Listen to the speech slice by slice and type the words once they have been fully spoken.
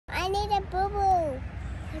boo-boo.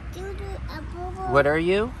 I do a boo-boo. What are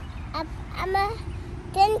you? I'm a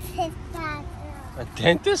dentist doctor. A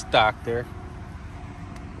dentist doctor?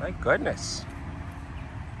 My goodness.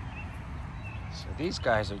 So these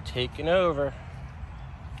guys are taking over.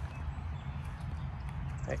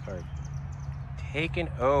 They are taking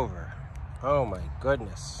over. Oh my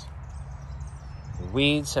goodness. The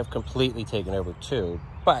weeds have completely taken over too,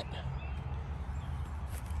 but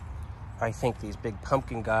I think these big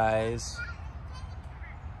pumpkin guys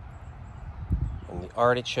and the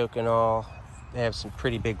artichoke and all, they have some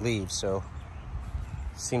pretty big leaves, so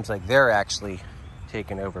it seems like they're actually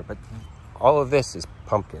taking over. But all of this is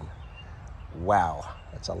pumpkin. Wow,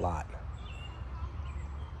 that's a lot.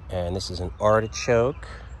 And this is an artichoke.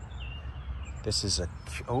 This is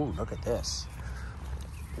oh, look at this.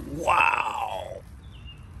 Wow,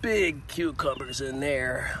 big cucumbers in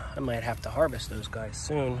there. I might have to harvest those guys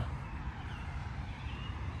soon.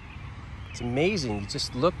 It's amazing. You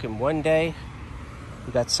just look and one day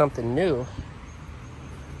you got something new.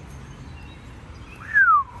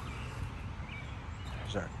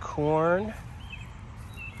 There's our corn.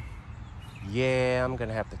 Yeah, I'm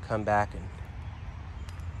gonna have to come back and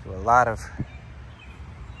do a lot of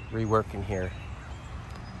reworking here.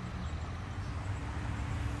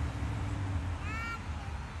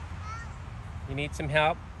 You need some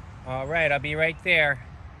help? All right, I'll be right there.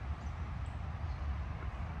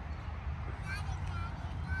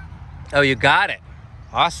 Oh, you got it.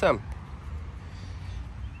 Awesome.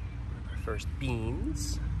 Our first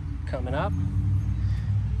beans coming up.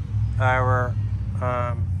 Our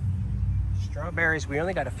strawberries, we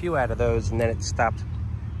only got a few out of those and then it stopped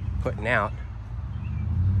putting out.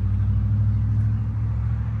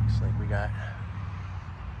 Looks like we got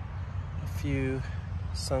a few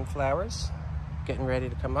sunflowers getting ready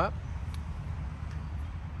to come up.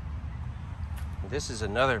 This is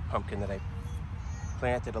another pumpkin that I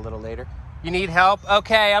planted a little later. You need help?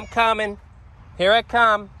 Okay, I'm coming. Here I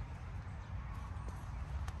come.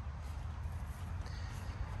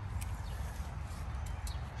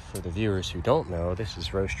 For the viewers who don't know, this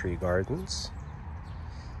is Rose Tree Gardens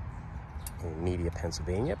in Media,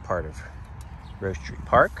 Pennsylvania, part of Rose Tree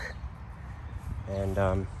Park. And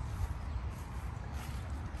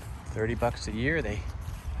 $30 a year, they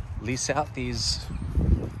lease out these,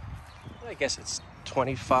 I guess it's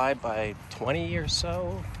 25 by 20 or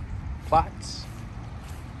so plots.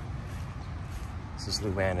 This is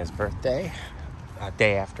Luana's birthday,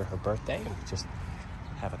 day after her birthday. We just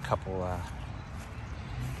have a couple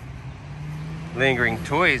lingering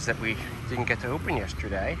toys that we didn't get to open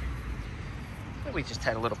yesterday. But we just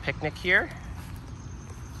had a little picnic here.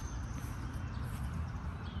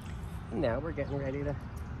 And now we're getting ready to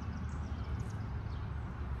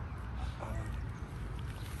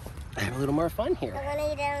have a little more fun here.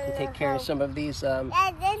 And take care of some of these. This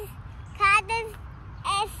cotton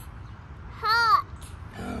is hot.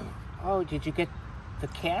 Oh, did you get the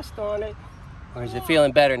cast on it? Or is it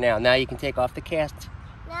feeling better now? Now you can take off the cast?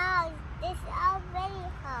 No, it's already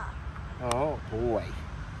hot. Oh boy.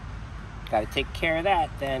 Got to take care of that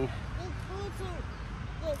then.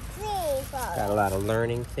 Got a lot of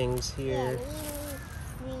learning things here.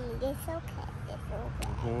 It's okay. It's okay.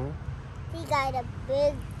 Mm-hmm. We got a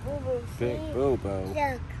big boo-boo. Big boo-boo.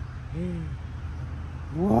 Look.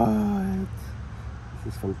 What?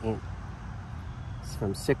 This is from It's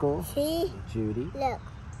from Sickle. See? Judy. Look.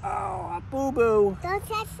 Oh, a boo-boo. Don't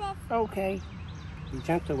touch it. Okay. Be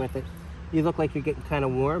gentle with it. You look like you're getting kind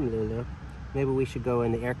of warm, Lulu. Maybe we should go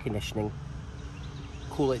in the air conditioning.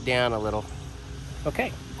 Cool it down a little.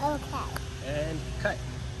 Okay. Okay. And cut.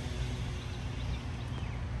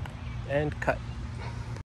 And cut.